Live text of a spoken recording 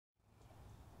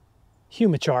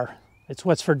Humichar. It's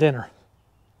what's for dinner.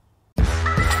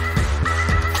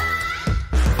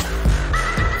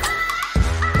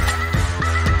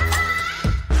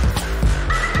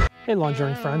 Hey lawn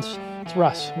journey friends, it's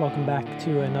Russ. Welcome back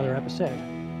to another episode.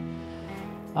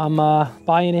 I'm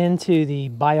buying into the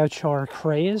biochar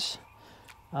craze.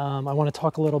 I want to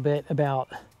talk a little bit about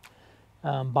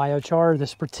biochar.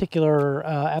 This particular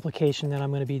application that I'm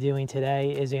going to be doing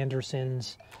today is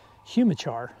Andersons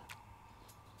Humichar.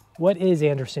 What is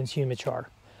Andersons Humichar?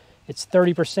 It's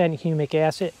 30% humic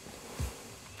acid,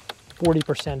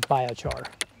 40% biochar.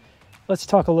 Let's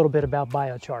talk a little bit about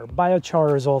biochar.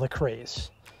 Biochar is all the craze.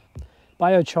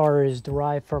 Biochar is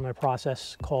derived from a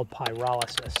process called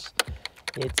pyrolysis.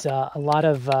 It's a lot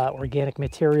of organic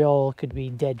material, could be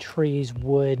dead trees,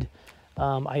 wood.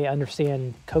 I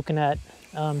understand coconut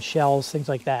shells, things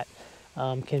like that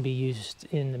can be used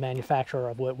in the manufacture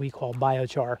of what we call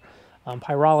biochar.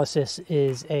 Pyrolysis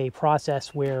is a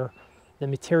process where the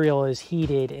material is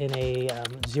heated in a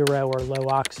zero or low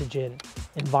oxygen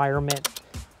environment,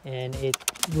 and it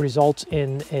results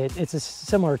in, it's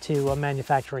similar to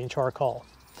manufacturing charcoal.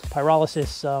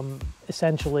 Pyrolysis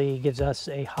essentially gives us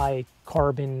a high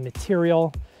carbon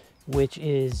material which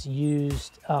is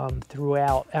used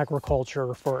throughout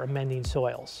agriculture for amending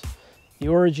soils. The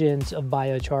origins of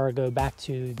biochar go back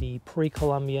to the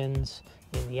pre-Columbians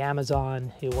in the Amazon,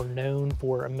 who were known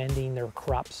for amending their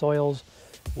crop soils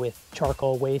with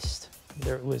charcoal waste.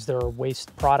 It was their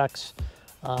waste products,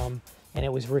 and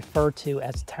it was referred to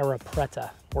as terra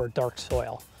preta, or dark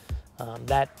soil.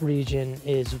 That region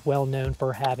is well known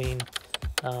for having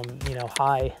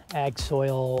high ag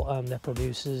soil that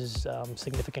produces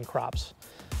significant crops.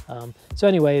 So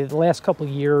anyway, the last couple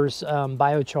of years,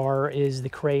 biochar is the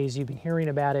craze. You've been hearing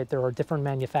about it. There are different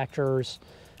manufacturers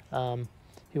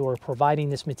who are providing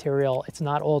this material. It's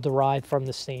not all derived from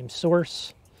the same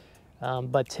source,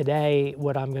 but today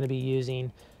what I'm going to be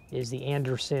using is the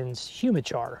Andersons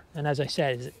Humichar. And as I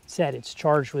said, it's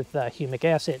charged with humic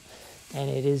acid, and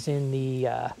it is in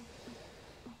the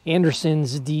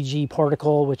Andersons DG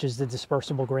particle, which is the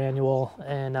dispersible granule,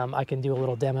 and I can do a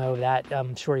little demo of that.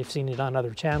 I'm sure you've seen it on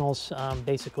other channels.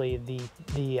 Basically,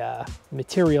 the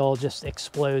material just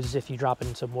explodes if you drop it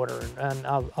in some water, and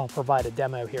I'll provide a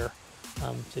demo here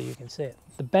so you can see it.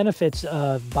 The benefits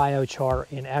of biochar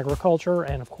in agriculture,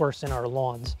 and of course in our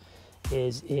lawns,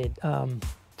 is it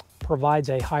provides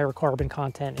a higher carbon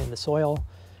content in the soil,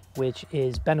 which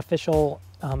is beneficial,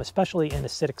 especially in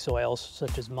acidic soils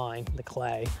such as mine, the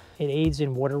clay. It aids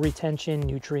in water retention,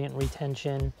 nutrient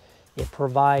retention. It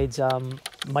provides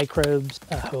microbes,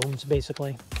 homes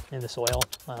basically, in the soil,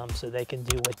 so they can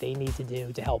do what they need to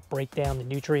do to help break down the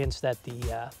nutrients that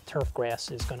the turf grass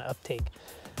is going to uptake.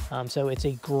 So it's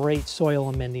a great soil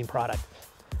amending product.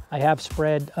 I have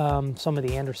spread some of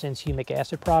the Andersons humic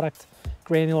acid product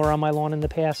granular on my lawn in the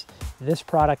past. This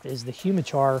product is the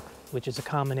Humichar, which is a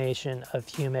combination of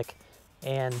humic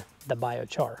and the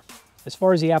biochar. As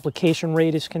far as the application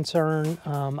rate is concerned,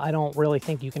 I don't really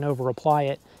think you can over apply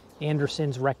it.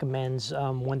 Andersons recommends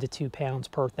 1 to 2 pounds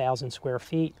per 1,000 square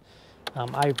feet.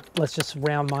 Let's just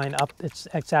round mine up.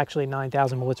 It's actually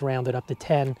 9,000, but let's round it up to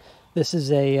 10. This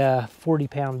is a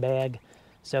 40-pound bag,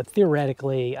 so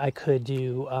theoretically I could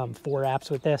do 4 apps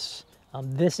with this.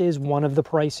 This is one of the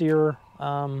pricier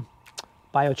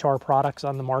biochar products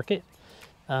on the market.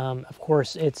 Of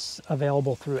course, it's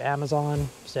available through Amazon,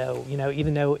 so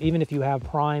even if you have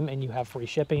Prime and you have free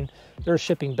shipping, there's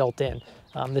shipping built in.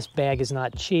 This bag is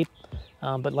not cheap,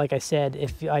 but like I said,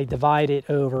 if I divide it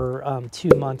over 2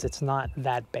 months, it's not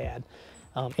that bad.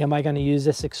 Am I going to use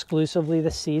this exclusively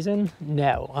this season?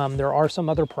 No. There are some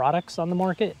other products on the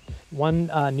market.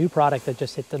 One new product that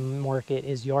just hit the market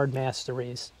is Yard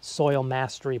Mastery's Soil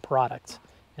Mastery product,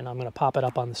 and I'm going to pop it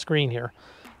up on the screen here.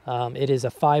 It is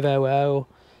a 500.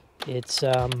 It's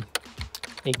a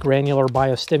granular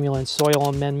biostimulant soil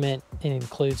amendment. It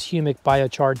includes humic,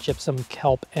 biochar, gypsum,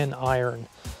 kelp, and iron.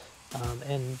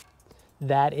 And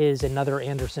that is another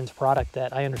Andersons product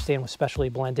that I understand was specially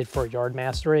blended for Yard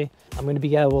Mastery. I'm going to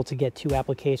be able to get 2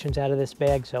 applications out of this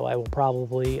bag, so I will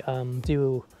probably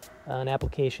do an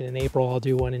application in April. I'll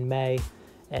do one in May,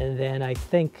 and then I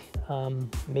think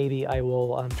maybe I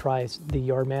will try the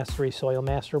Yard Mastery Soil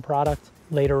Master product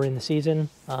later in the season.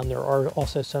 There are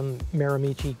also some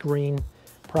Miramichi green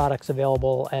products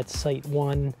available at Site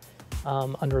 1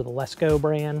 under the Let's Go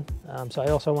brand, so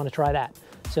I also want to try that.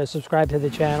 So subscribe to the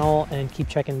channel and keep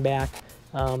checking back.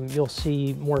 You'll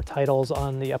see more titles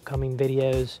on the upcoming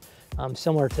videos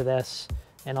similar to this,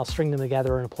 and I'll string them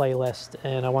together in a playlist,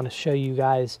 and I want to show you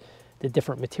guys the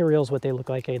different materials, what they look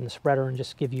like in the spreader, and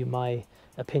just give you my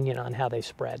opinion on how they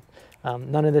spread.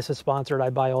 None of this is sponsored. I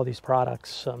buy all these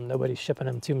products. Nobody's shipping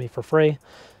them to me for free.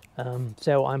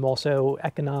 So I'm also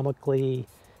economically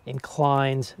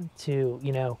inclined to,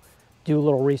 you know, do a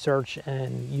little research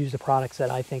and use the products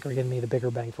that I think are giving me the bigger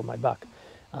bang for my buck.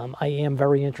 I am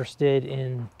very interested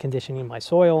in conditioning my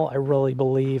soil. I really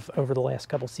believe over the last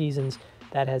couple seasons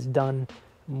that has done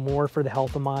more for the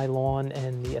health of my lawn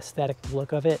and the aesthetic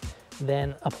look of it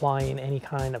than applying any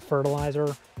kind of fertilizer.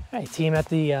 All right, team, at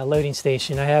the loading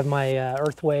station, I have my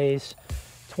Earthways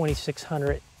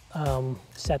 2600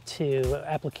 set to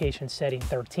application setting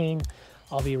 13.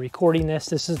 I'll be recording this.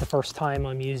 This is the first time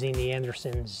I'm using the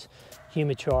Andersons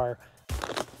Humichar.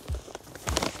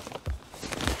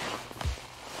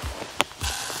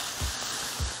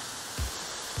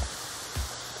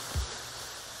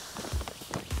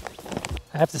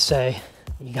 I have to say,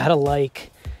 you gotta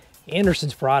like,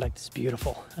 Anderson's product is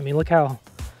beautiful. I mean, look how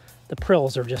the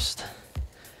prills are just,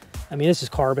 I mean, this is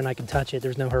carbon, I can touch it.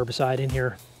 There's no herbicide in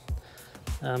here.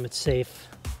 It's safe.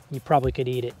 You probably could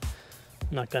eat it.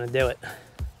 I'm not gonna do it.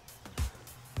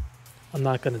 I'm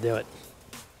not gonna do it.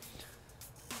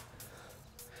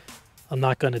 I'm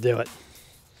not gonna do it.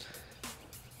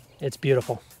 It's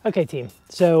beautiful. Okay, team,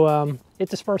 so it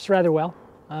dispersed rather well.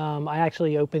 I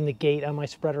actually opened the gate on my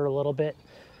spreader a little bit,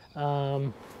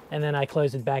 and then I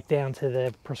closed it back down to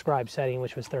the prescribed setting,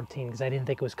 which was 13, because I didn't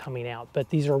think it was coming out. But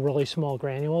these are really small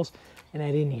granules, and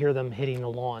I didn't hear them hitting the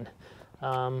lawn.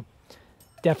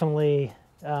 Definitely,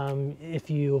 if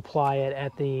you apply it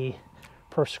at the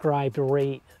prescribed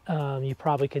rate, you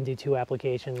probably can do 2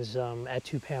 applications at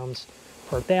 2 pounds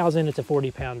per 1,000. It's a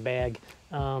 40-pound bag.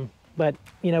 But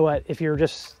you know what? If you're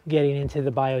just getting into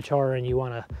the biochar and you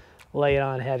want to lay it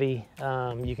on heavy,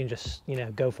 you can just, you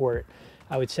know, go for it.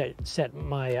 I would set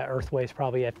my Earthways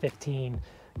probably at 15,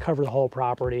 cover the whole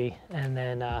property, and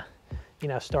then you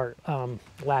know, start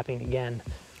lapping again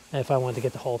if I want to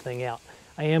get the whole thing out.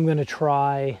 I am going to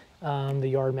try the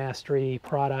Yard Mastery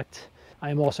product.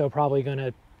 I'm also probably going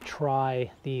to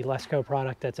try the Lesco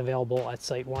product that's available at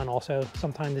Site 1 also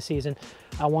sometime this season.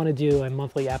 I want to do a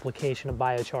monthly application of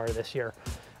biochar this year.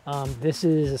 This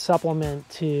is a supplement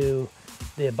to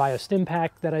the biostim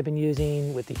pack that I've been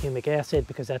using with the humic acid,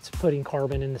 because that's putting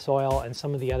carbon in the soil, and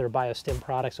some of the other biostim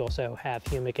products also have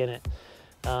humic in it.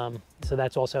 So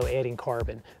that's also adding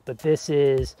carbon. But this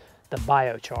is the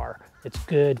biochar. It's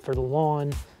good for the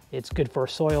lawn. It's good for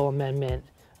soil amendment.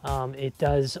 It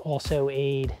does also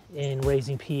aid in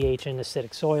raising pH in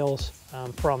acidic soils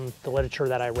from the literature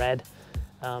that I read.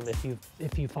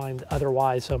 If you find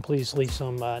otherwise, please leave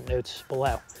some notes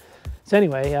below. So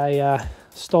anyway, I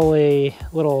stole a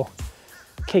little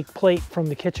cake plate from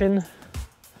the kitchen.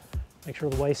 Make sure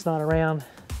the wife's not around.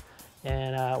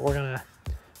 And we're gonna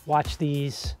watch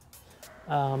these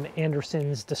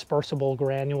Andersons dispersible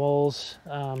granules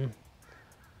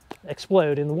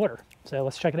explode in the water. So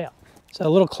let's check it out. So a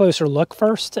little closer look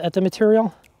first at the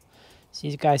material. So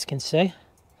you guys can see,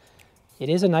 it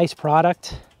is a nice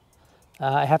product.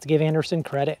 I have to give Anderson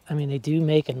credit. I mean, they do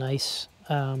make a nice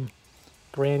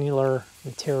granular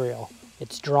material.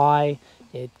 It's dry,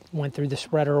 it went through the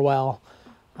spreader well.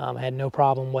 I had no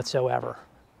problem whatsoever,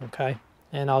 okay?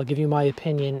 And I'll give you my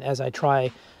opinion as I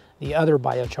try the other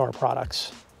biochar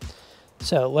products.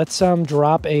 So let's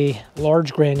drop a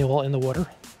large granule in the water.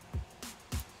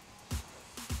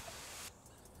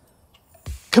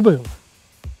 Kaboom!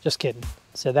 Just kidding.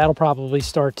 So that'll probably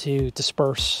start to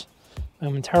disperse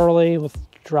momentarily. We'll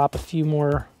drop a few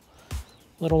more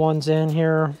little ones in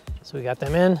here. So we got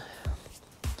them in.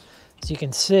 As you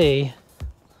can see,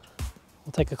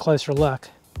 we'll take a closer look.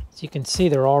 As you can see,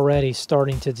 they're already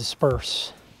starting to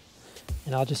disperse.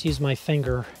 And I'll just use my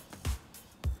finger.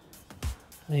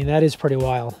 I mean, that is pretty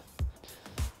wild.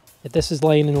 If this is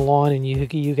laying in the lawn and you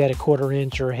get a 1/4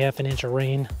 inch or 1/2 inch of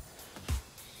rain,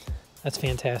 that's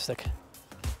fantastic.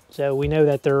 So we know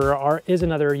that there is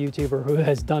another YouTuber who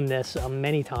has done this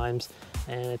many times,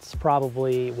 and it's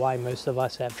probably why most of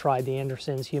us have tried the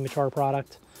Andersons Humichar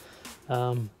product.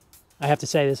 I have to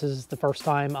say, this is the first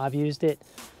time I've used it.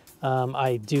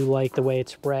 I do like the way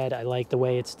it's spread. I like the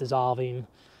way it's dissolving.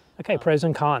 Okay, pros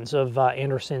and cons of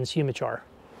Andersons Humichar.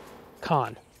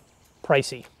 Con,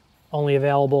 pricey. Only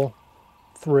available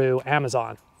through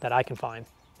Amazon that I can find.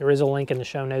 There is a link in the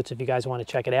show notes if you guys want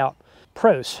to check it out.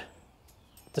 Pros,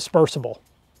 dispersible.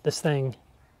 This thing,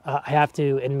 I have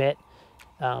to admit,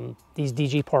 these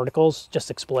DG particles just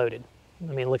exploded.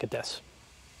 I mean, look at this.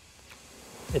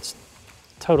 It's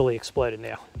totally exploded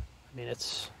now. I mean,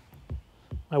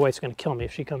 my wife's gonna kill me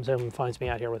if she comes home and finds me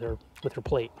out here with her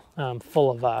plate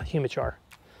full of Humichar.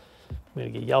 I'm gonna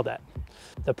get yelled at.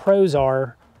 The pros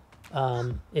are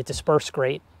It disperses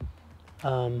great.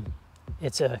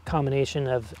 It's a combination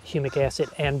of humic acid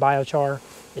and biochar.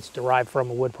 It's derived from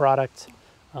a wood product.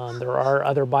 There are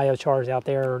other biochars out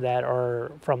there that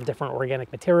are from different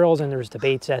organic materials, and there's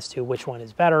debates as to which one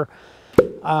is better.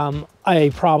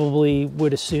 I probably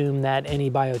would assume that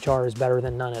any biochar is better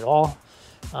than none at all.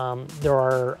 There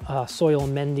are soil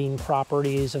mending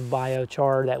properties of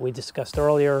biochar that we discussed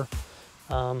earlier,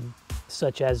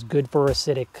 such as good for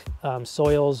acidic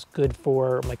soils, good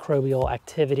for microbial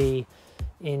activity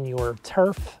in your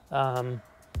turf,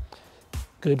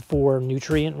 good for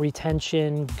nutrient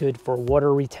retention, good for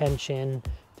water retention.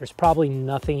 There's probably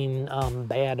nothing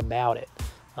bad about it.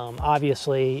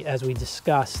 Obviously, as we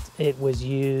discussed, it was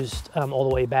used all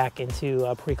the way back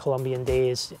into pre-Columbian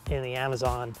days in the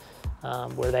Amazon,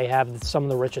 where they have some of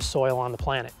the richest soil on the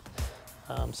planet.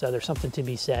 So there's something to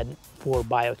be said for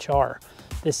biochar.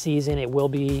 This season, it will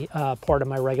be part of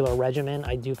my regular regimen.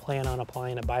 I do plan on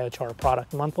applying a biochar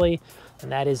product monthly,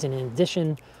 and that is in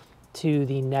addition to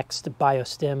the next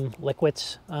BioStim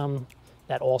liquids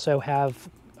that also have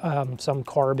some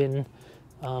carbon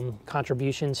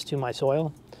contributions to my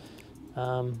soil.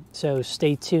 So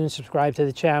stay tuned, subscribe to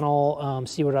the channel,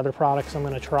 see what other products I'm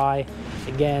going to try.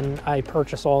 Again, I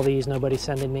purchase all these, nobody's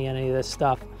sending me any of this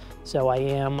stuff, so I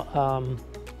am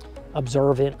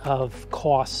observant of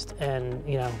cost and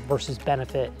versus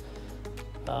benefit,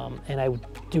 and I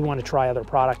do want to try other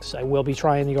products. I will be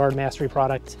trying the Yard Mastery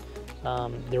product.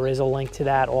 There is a link to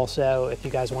that also if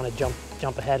you guys want to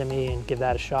jump ahead of me and give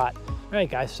that a shot. All right,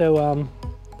 guys, so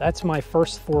that's my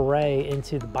first foray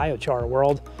into the biochar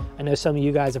world. I know some of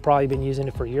you guys have probably been using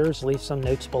it for years. Leave some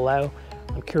notes below.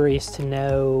 I'm curious to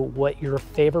know what your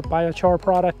favorite biochar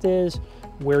product is,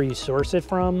 where you source it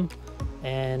from,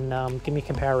 and give me a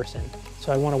comparison.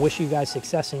 So I want to wish you guys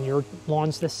success in your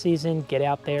lawns this season. Get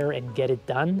out there and get it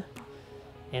done.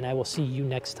 And I will see you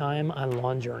next time on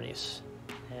Lawn Journeys.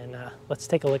 And let's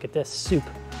take a look at this soup.